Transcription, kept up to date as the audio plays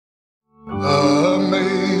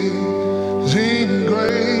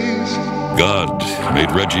God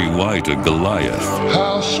made Reggie White a Goliath.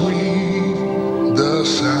 How sweet the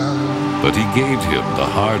sound but he gave him the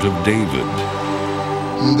heart of David.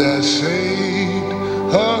 That saved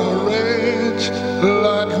a wretch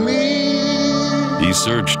like me. He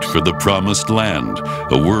searched for the promised land,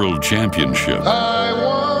 a world championship. I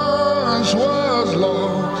once was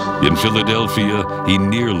lost. In Philadelphia, he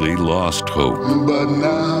nearly lost hope. But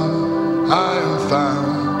now I am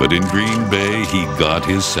found. But in Green Bay, he got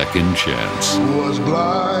his second chance. Was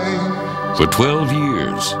blind. For 12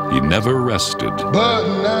 years, he never rested.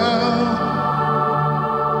 But now,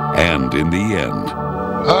 and in the end,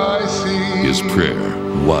 I see his prayer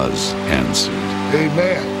was answered.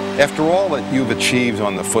 Amen. After all that you've achieved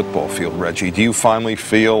on the football field, Reggie, do you finally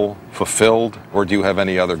feel fulfilled, or do you have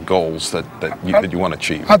any other goals that you want to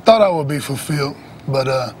achieve? I thought I would be fulfilled, but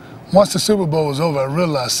once the Super Bowl was over, I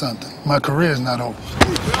realized something. My career is not over.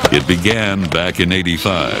 It began back in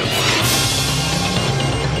 '85.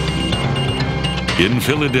 In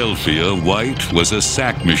Philadelphia, White was a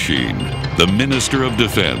sack machine, the minister of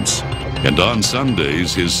defense. And on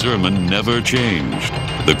Sundays, his sermon never changed.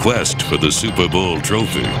 The quest for the Super Bowl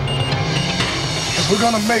trophy. If we're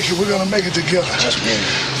going to make it, we're going to make it together.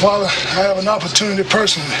 Father, I have an opportunity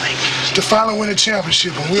personally to finally win a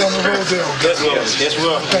championship, and we're on the road there. Yes, we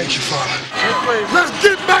are. Thank you, Father. Let's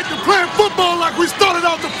get back to playing football like we started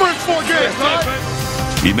out the first 4 games,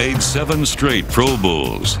 right? He made 7 straight Pro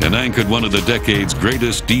Bowls and anchored one of the decade's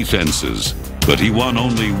greatest defenses, but he won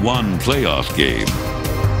only 1 playoff game.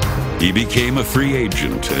 He became a free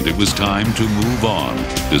agent, and it was time to move on,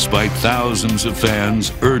 despite thousands of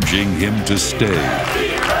fans urging him to stay.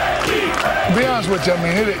 To be honest with you, I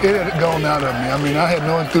mean, it had gone out of me. I mean, I had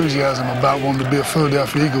no enthusiasm about wanting to be a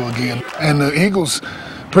Philadelphia Eagle again. And the Eagles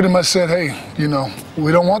pretty much said, hey, you know,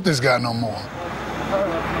 we don't want this guy no more.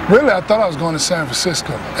 Really, I thought I was going to San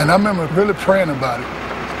Francisco, and I remember really praying about it.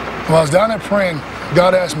 When I was down there praying,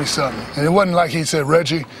 God asked me something, and it wasn't like he said,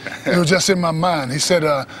 Reggie, it was just in my mind. He said,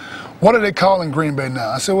 what are they calling Green Bay now?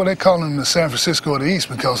 I said, well, they call him the San Francisco of the East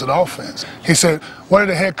because of the offense. He said, where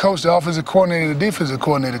did the head coach, the offensive coordinator, the defensive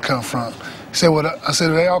coordinator come from? He said, well, I said,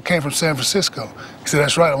 they all came from San Francisco. He said,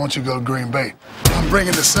 that's right, I want you to go to Green Bay. I'm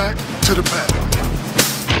bringing the sack to the pack.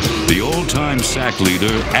 The old-time sack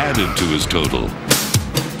leader added to his total,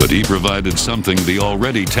 but he provided something the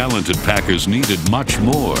already talented Packers needed much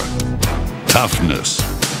more: toughness.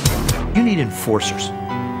 You need enforcers.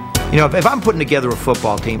 You know, if I'm putting together a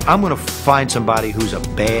football team, I'm going to find somebody who's a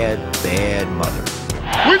bad mother.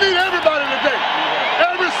 We need everybody today.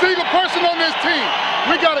 Every single person on this team.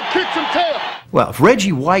 We got to kick some tail. Well, if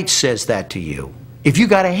Reggie White says that to you, if you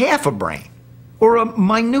got a half a brain or a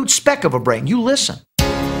minute speck of a brain, you listen.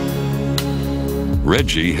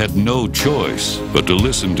 Reggie had no choice but to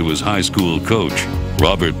listen to his high school coach,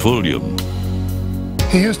 Robert Pulliam.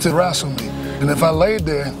 He used to wrestle me, and if I laid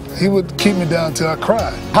there, he would keep me down till I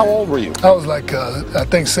cried. How old were you? I was like, I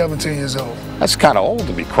think 17 years old. That's kind of old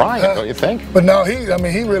to be crying, don't you think? But no, he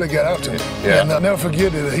really got out to me. Yeah. And I'll never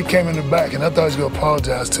forget it. He came in the back, and I thought he was going to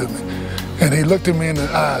apologize to me. And he looked at me in the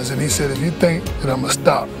eyes, and he said, if you think that I'm going to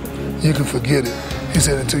stop, you can forget it. He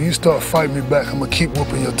said, until you start fighting me back, I'm going to keep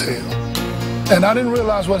whooping your tail. And I didn't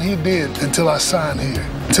realize what he did until I signed here.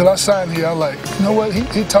 Until I signed here, I was like, you know what?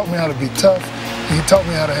 He taught me how to be tough, and he taught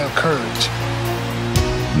me how to have courage.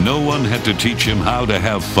 No one had to teach him how to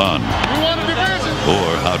have fun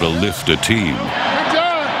or how to lift a team. Good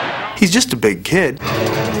job. He's just a big kid.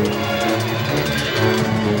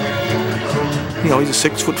 You know, he's a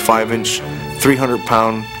 6'5",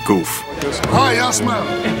 300-pound goof. Hi, y'all smile.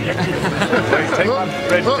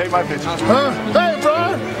 Take my picture. Hey,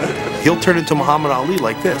 bro. He'll turn into Muhammad Ali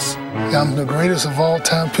like this. I'm the greatest of all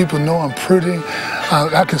time. People know I'm pretty.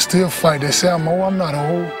 I can still fight. They say I'm old. I'm not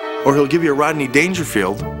old. Or he'll give you a Rodney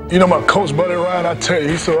Dangerfield. You know my coach, Buddy Ryan, I tell you,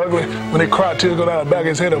 he's so ugly. When they cry, tears go down the back of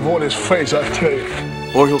his head, avoid his face, I tell you.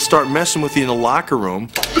 Or he'll start messing with you in the locker room.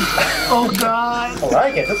 Oh, God. I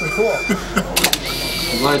like it. This is cool.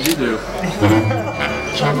 I'm glad you do.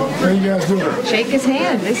 How you guys doing? Shake his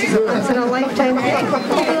hand. This is a once-in-a-lifetime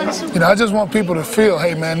thing. You know, I just want people to feel,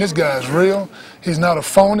 hey, man, this guy is real. He's not a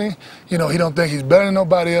phony. You know, he don't think he's better than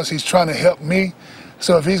nobody else. He's trying to help me.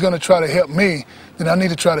 So if he's going to try to help me, then I need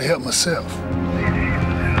to try to help myself.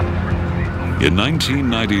 In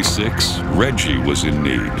 1996, Reggie was in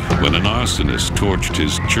need when an arsonist torched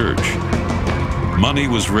his church. Money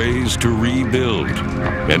was raised to rebuild,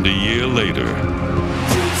 and a year later,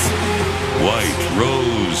 White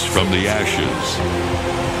rose from the ashes.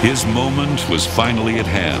 His moment was finally at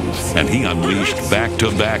hand, and he unleashed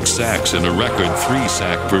back-to-back sacks in a record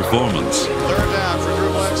 3-sack performance.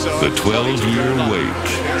 The 12-year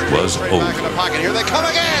wait was Back in over. the pocket. Here they come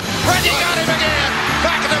again. Reggie got him again.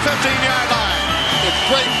 Back at the 15-yard line. A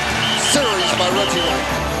great series by Reggie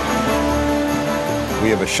White. We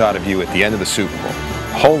have a shot of you at the end of the Super Bowl,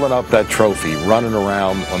 holding up that trophy, running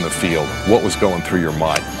around on the field. What was going through your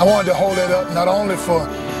mind? I wanted to hold that up not only for,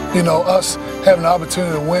 us having the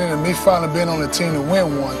opportunity to win it and me finally being on the team to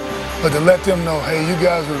win one, but to let them know, hey, you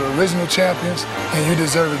guys were the original champions and you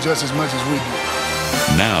deserve it just as much as we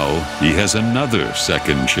do. Now he has another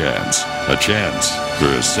second chance, a chance for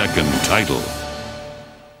a second title.